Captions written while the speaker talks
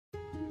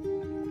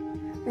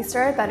We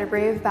started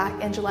BetterBrave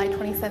back in July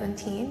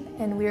 2017,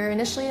 and we were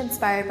initially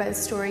inspired by the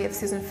story of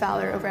Susan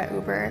Fowler over at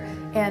Uber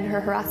and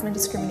her harassment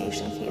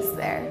discrimination case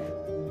there.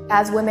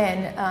 As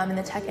women in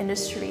the tech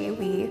industry,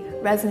 we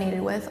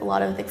resonated with a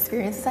lot of the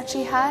experiences that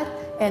she had,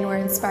 and were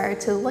inspired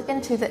to look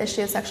into the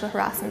issue of sexual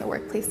harassment in the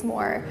workplace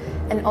more,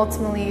 and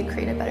ultimately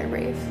created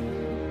BetterBrave.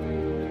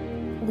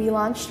 We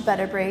launched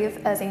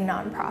BetterBrave as a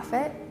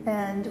nonprofit,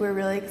 and we're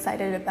really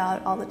excited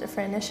about all the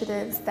different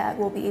initiatives that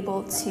we'll be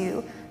able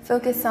to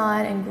focus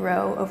on and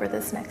grow over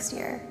this next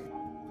year.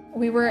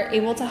 We were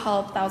able to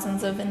help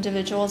thousands of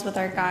individuals with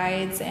our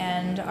guides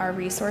and our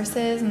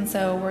resources, and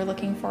so we're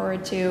looking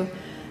forward to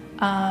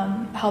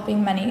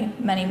helping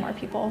many more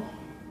people.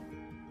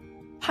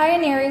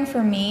 Pioneering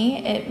for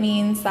me, it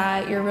means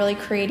that you're really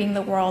creating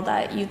the world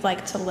that you'd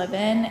like to live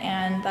in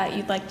and that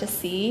you'd like to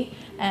see,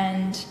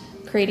 and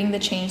creating the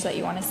change that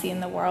you want to see in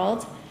the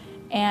world.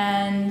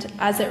 And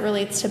as it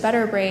relates to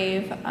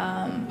BetterBrave,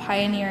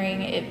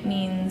 pioneering, it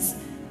means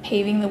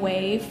paving the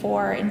way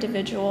for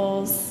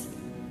individuals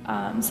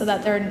so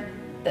that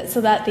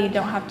they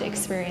don't have to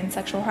experience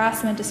sexual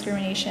harassment,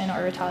 discrimination,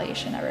 or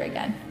retaliation ever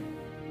again.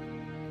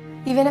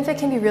 Even if it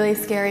can be really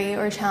scary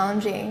or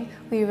challenging,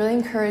 we really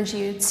encourage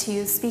you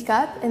to speak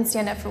up and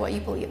stand up for what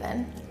you believe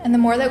in. And the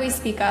more that we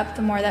speak up,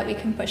 the more that we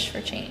can push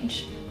for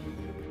change.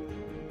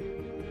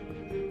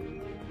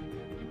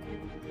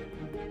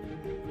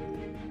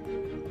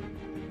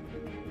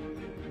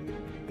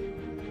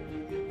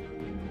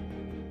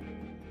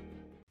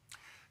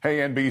 Hey,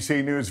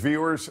 NBC News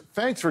viewers,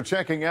 thanks for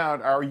checking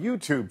out our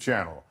YouTube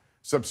channel.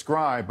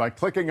 Subscribe by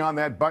clicking on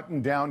that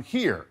button down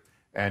here,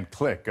 and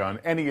click on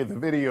any of the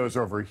videos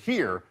over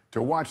here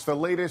to watch the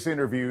latest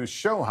interviews,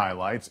 show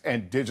highlights,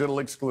 and digital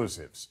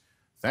exclusives.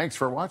 Thanks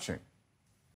for watching.